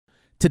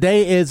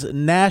Today is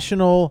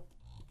National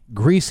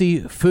Greasy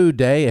Food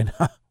Day, and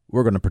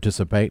we're going to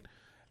participate.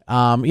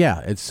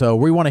 So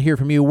we want to hear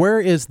from you. Where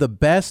is the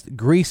best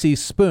greasy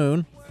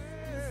spoon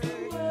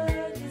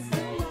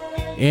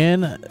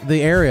in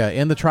the area,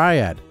 in the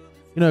Triad?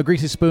 A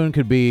greasy spoon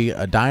could be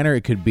a diner.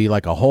 It could be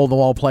like a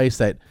hole-in-the-wall place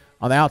that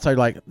on the outside,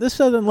 like, this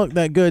doesn't look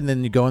that good, and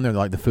then you go in there and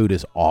like, the food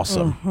is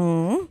awesome.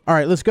 All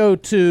right, let's go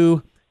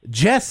to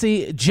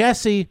Jesse.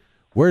 Jesse,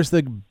 where's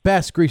the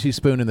best greasy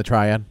spoon in the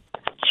Triad?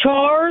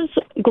 Char's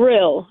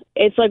Grill.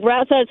 It's like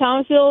right outside of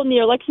Thomasville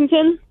near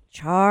Lexington.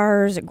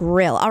 Char's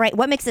Grill. All right,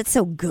 what makes it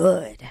so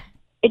good?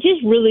 It's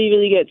just really,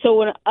 really good. So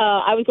when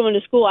I was going to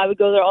school, I would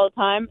go there all the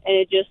time, and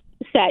it just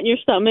sat in your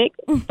stomach.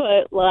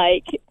 But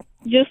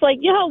just like,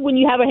 you know, when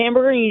you have a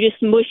hamburger and you just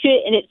smush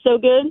it, and it's so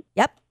good.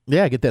 Yep.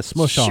 Yeah, get that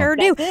smush on. Sure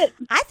do.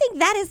 I think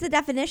that is the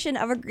definition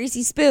of a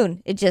greasy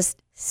spoon. It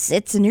just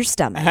sits in your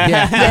stomach.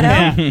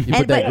 Yeah. You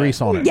put that grease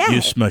on it. Yeah.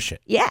 You smush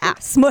it. Yeah,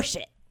 smush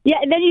it. Yeah,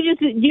 and then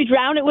you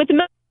drown it with the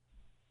milk.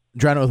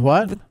 Drown it with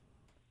what?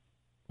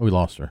 We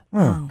lost her.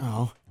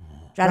 Oh.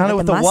 Drown it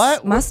with the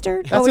what?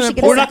 Mustard?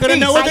 We're not going to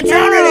know what the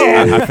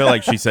drowning is. I feel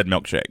like she said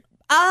milkshake.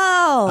 Okay.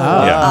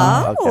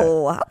 I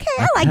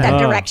like that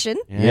direction.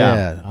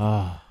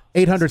 Yeah.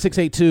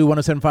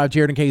 800-682-1075,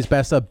 Jared and Kay's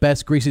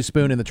best greasy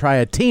spoon in the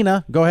Triad.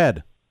 Tina, go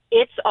ahead.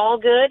 It's All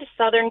Good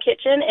Southern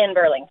Kitchen in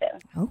Burlington.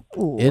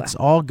 Oh. It's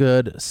All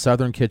Good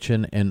Southern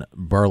Kitchen in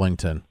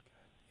Burlington.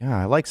 Yeah,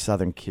 I like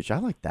Southern Kitchen. I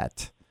like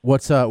that.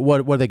 What's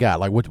what do they got?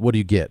 Like what do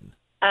you get?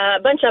 A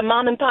bunch of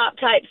mom and pop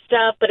type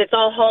stuff, but it's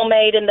all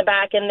homemade in the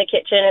back in the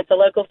kitchen. It's a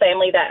local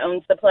family that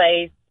owns the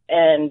place,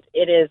 and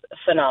it is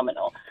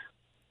phenomenal.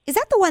 Is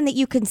that the one that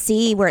you can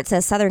see where it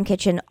says Southern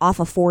Kitchen off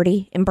of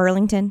 40 in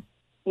Burlington?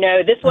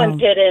 No, this one's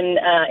hidden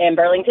in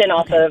Burlington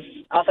off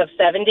of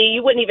 70.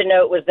 You wouldn't even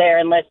know it was there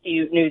unless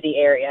you knew the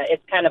area.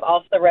 It's kind of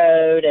off the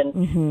road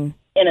and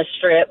in a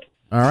strip.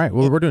 All right.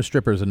 Well, we're doing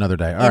strippers another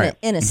day. All right.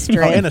 In a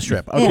strip. Oh, in a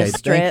strip. Okay.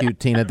 Thank you,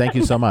 Tina. Thank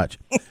you so much.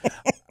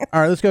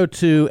 All right. Let's go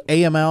to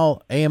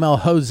AML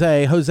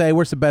Jose. Jose,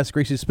 where's the best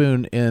greasy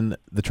spoon in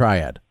the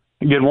Triad?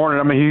 Good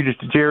morning. I'm a huge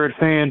Jared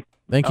fan.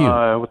 Thank you.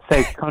 Let's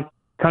say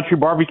Country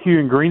Barbecue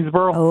in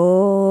Greensboro.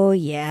 Oh,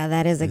 yeah.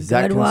 That is a Is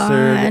that good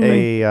considered one.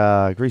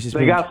 a greasy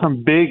spoon? They got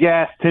some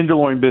big-ass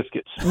tenderloin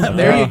biscuits.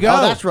 There you go.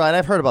 Oh, that's right.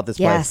 I've heard about this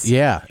place.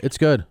 Yeah, it's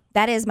good.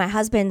 That is my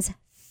husband's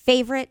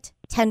favorite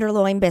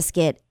tenderloin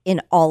biscuit in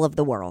all of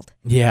the world.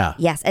 Yeah.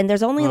 Yes, and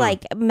there's only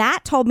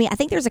Matt told me, I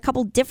think there's a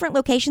couple different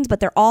locations, but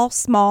they're all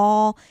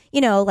small,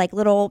 like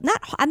little, not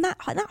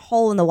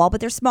hole in the wall,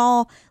 but they're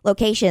small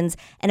locations.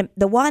 And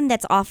the one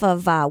that's off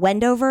of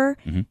Wendover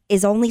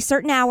is only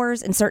certain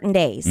hours and certain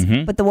days.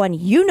 But the one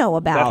you know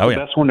about. That's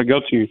the best one to go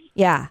to.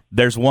 Yeah.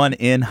 There's one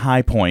in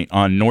High Point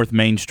on North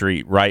Main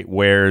Street, right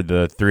where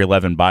the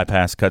 311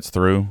 bypass cuts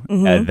through.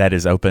 That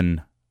is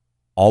open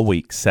all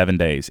week, 7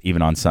 days,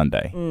 even on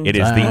Sunday. It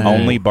is the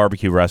only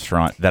barbecue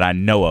restaurant that I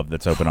know of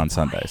that's open on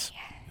Sundays.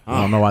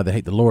 I don't know why they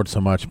hate the Lord so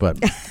much, but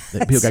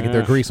people got to get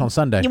their grease on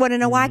Sunday. You want to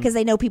know why? Because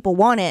they know people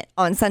want it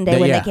on Sunday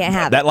when they can't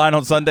have it. That line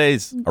on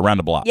Sundays, around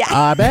the block. Yeah.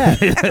 I bet.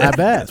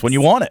 That's when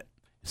you want it.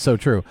 So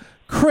true.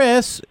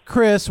 Chris,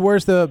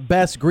 where's the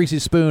best greasy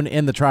spoon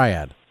in the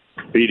Triad?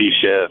 Speedy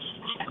Chef,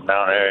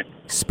 Mount Airy.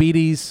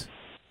 Speedy's?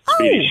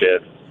 Speedy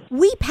Chef.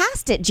 We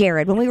passed it,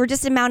 Jared, when we were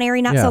just in Mount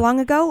Airy not so long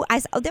ago.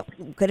 I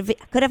could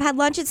have had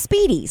lunch at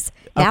Speedy's.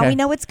 Now we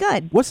know it's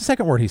good. What's the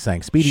second word he's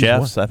saying? Speedy's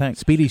Chefs, what? I think.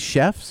 Speedy's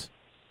Chefs?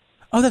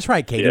 Oh, that's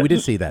right, Katie. Yeah. We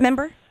did see that.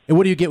 Remember? And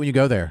what do you get when you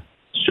go there?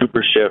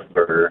 Super Chef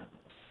burger.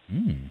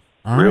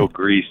 All Real right.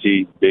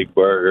 greasy, big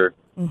burger.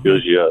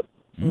 Fills you up.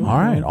 All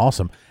right,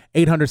 awesome.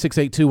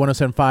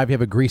 800-682-1075. You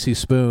have a greasy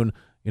spoon,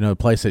 a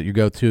place that you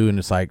go to, and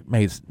it's like,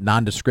 man, it's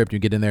nondescript. You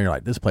get in there, and you're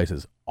like, this place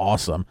is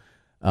awesome.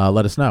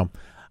 Let us know.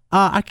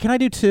 Can I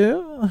do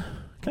two?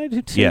 Can I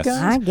do two, Yes.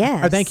 guys? I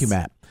guess. Thank you,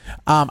 Matt.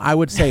 I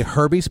would say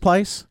Herbie's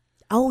Place.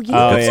 Oh, you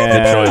Oh, good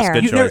yeah. there.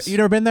 Good choice. You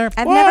never been there?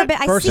 I've never been.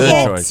 I First see of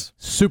all, it. choice.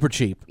 super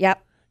cheap.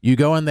 Yep. You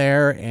go in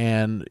there,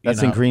 and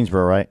That's in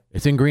Greensboro, right?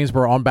 It's in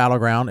Greensboro on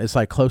Battleground. It's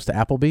like close to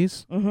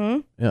Applebee's.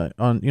 Yeah,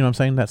 on what I'm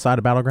saying, that side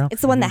of Battleground.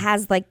 It's the one that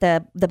has like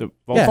the Yeah,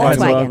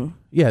 Volkswagen.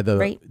 Yeah,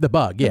 Right? the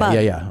bug. Yeah, The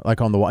bug. yeah.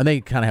 Like on the wall. And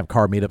they kind of have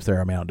car meetups there.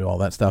 I mean, I don't do all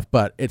that stuff.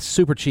 But it's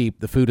super cheap.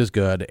 The food is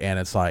good. And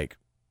it's like,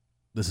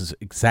 this is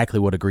exactly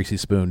what a greasy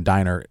spoon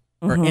diner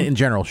or in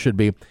general should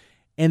be.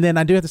 And then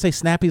I do have to say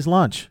Snappy's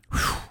Lunch.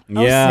 Oh,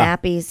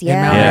 Snappies. In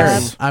Yeah. Mount Airy.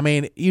 Yes. I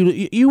mean,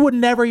 you would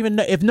never even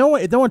know. If no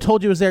one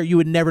told you it was there, you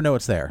would never know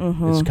it's there.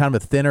 It's kind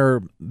of a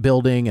thinner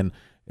building, and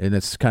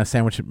it's kind of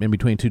sandwiched in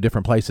between two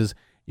different places.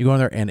 You go in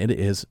there, and it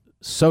is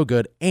so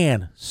good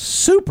and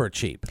super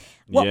cheap.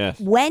 Well,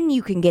 when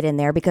you can get in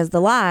there, because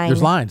the line,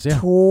 There's lines, yeah.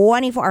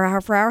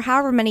 24 for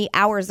however many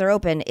hours they're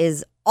open,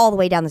 is all the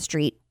way down the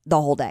street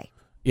the whole day.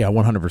 Yeah,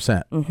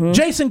 100%.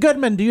 Jason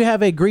Goodman, do you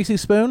have a greasy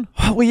spoon?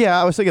 Well, yeah,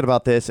 I was thinking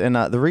about this, and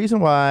the reason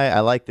why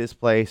I like this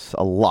place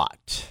a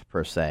lot,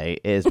 per se,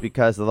 is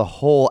because of the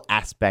whole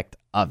aspect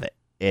of it.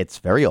 It's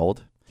very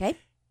old. Okay.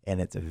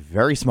 And it's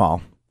very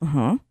small.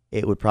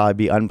 It would probably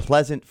be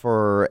unpleasant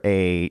for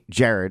a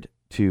Jared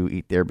to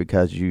eat there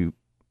because you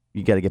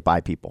You got to get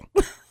by people.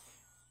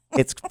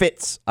 It's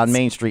Fitz on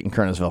Main Street in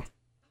Kernersville.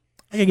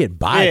 I can get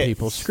by Fitz.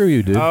 people. Screw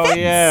you, dude. Oh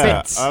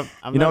yeah, Fitz. I've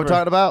You know what I'm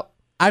talking about?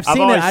 I've I've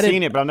seen always it. I didn't.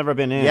 seen it, but I've never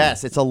been in.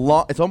 Yes, it's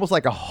it's almost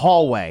like a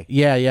hallway.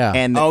 Yeah, yeah.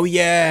 And Oh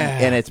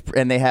yeah.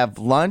 and they have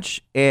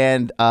lunch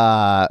and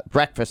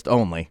breakfast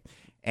only.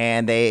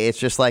 And it's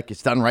just like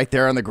it's done right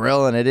there on the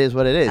grill, and it is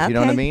what it is. You know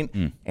what I Okay.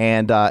 mean?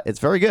 And it's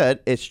very good.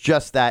 It's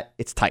just that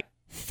it's tight.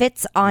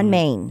 Fits on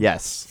Main.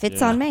 Yes.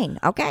 Fits on Main.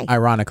 Okay.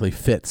 Ironically,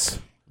 fits.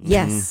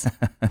 Yes.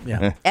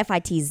 Yeah.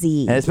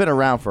 FITZ. And it's been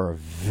around for a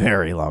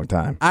very long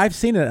time. I've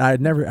seen it.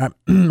 I'm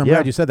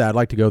glad you said that. I'd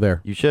like to go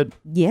there You should.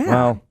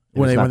 Yeah.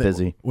 Well, it's not they,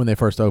 busy. when they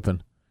first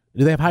open.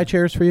 Do they have high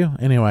chairs for you?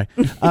 Anyway,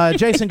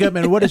 Jason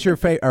Goodman, what is your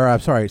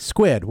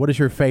Squid? What is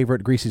your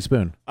favorite greasy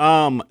spoon?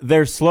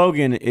 Their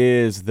slogan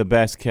is the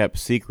best kept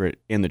secret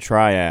in the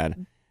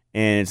Triad,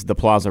 and it's the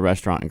Plaza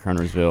Restaurant in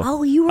Kernersville.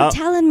 Oh, you were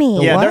telling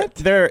me. Yeah, what?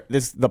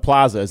 The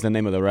Plaza is the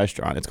name of the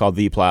restaurant. It's called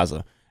the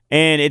Plaza,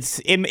 and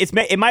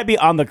it might be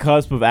on the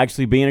cusp of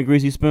actually being a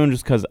greasy spoon,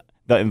 just because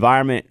the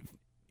environment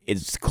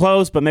is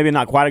close, but maybe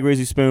not quite a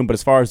greasy spoon. But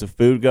as far as the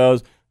food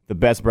goes, the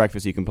best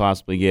breakfast you can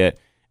possibly get,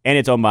 and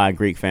it's owned by a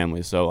Greek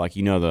family, so like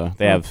they have dinner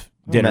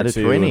too and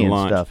Mediterranean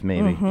lunch. stuff,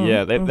 maybe.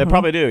 Yeah, they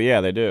probably do.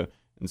 Yeah, they do.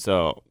 And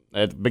so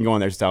I've been going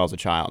there since I was a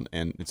child,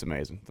 and it's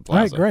amazing. The All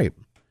right, Plaza. great.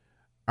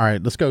 All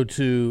right, let's go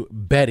to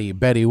Betty.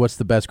 Betty, what's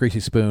the best greasy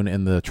spoon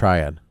in the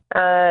Triad?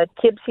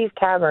 Tipsy's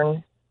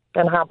Tavern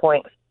in High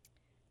Point.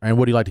 And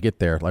what do you like to get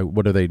there? Like,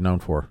 what are they known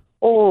for?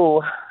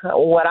 Ooh,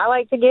 what I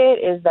like to get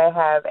is they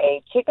have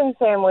a chicken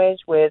sandwich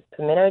with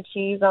pimento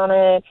cheese on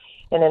it,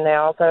 and then they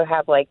also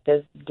have like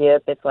this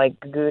dip. It's like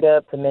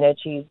Gouda pimento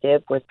cheese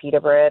dip with pita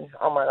bread.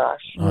 Oh my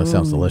gosh. Oh, it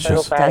sounds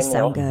delicious. So Does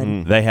sound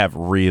good. They have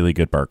really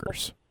good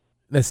burgers.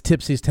 That's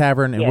Tipsy's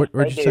Tavern. And Yes,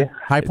 where'd they you do. say?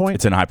 High Point?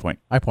 It's in High Point.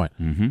 High Point.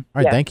 Mm-hmm. All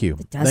right, Yeah. thank you.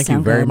 does Thank you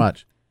sound very good.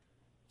 much.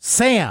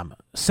 Sam,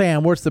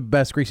 what's the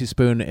best greasy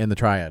spoon in the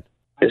Triad?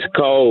 It's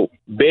called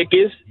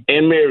Becky's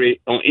and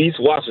Mary on East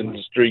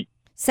Washington Street.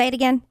 Say it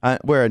again.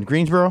 Where, in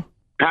Greensboro?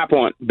 High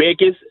Point.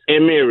 Becky's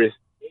and Mary's.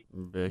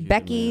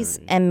 Becky's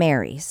and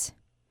Mary's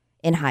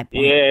in High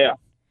Point. Yeah.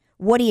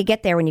 What do you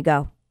get there when you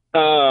go?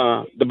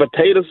 The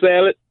potato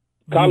salad,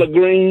 collard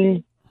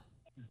green,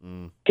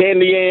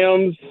 candy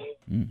yams.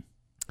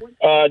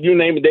 You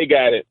name it, they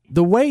got it.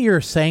 The way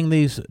you're saying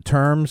these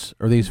terms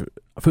or these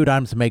food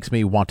items makes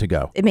me want to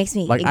go. It makes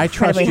me Like, I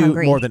trust incredibly you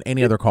hungry. more than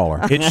any other caller.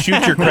 It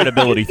shoots your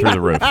credibility through the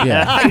roof.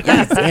 Yeah.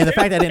 And the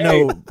fact that I didn't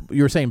know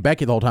you were saying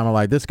Becky the whole time, I'm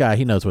like, this guy,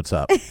 he knows what's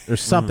up.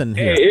 There's something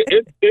here.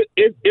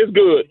 It's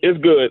good. It's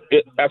good.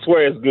 I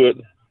swear it's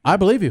good. I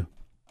believe you.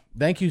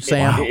 Thank you,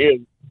 Sam. It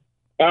is.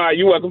 All right,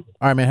 you're welcome.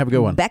 All right, man. Have a good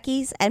one.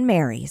 Becky's and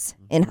Mary's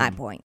in High Point.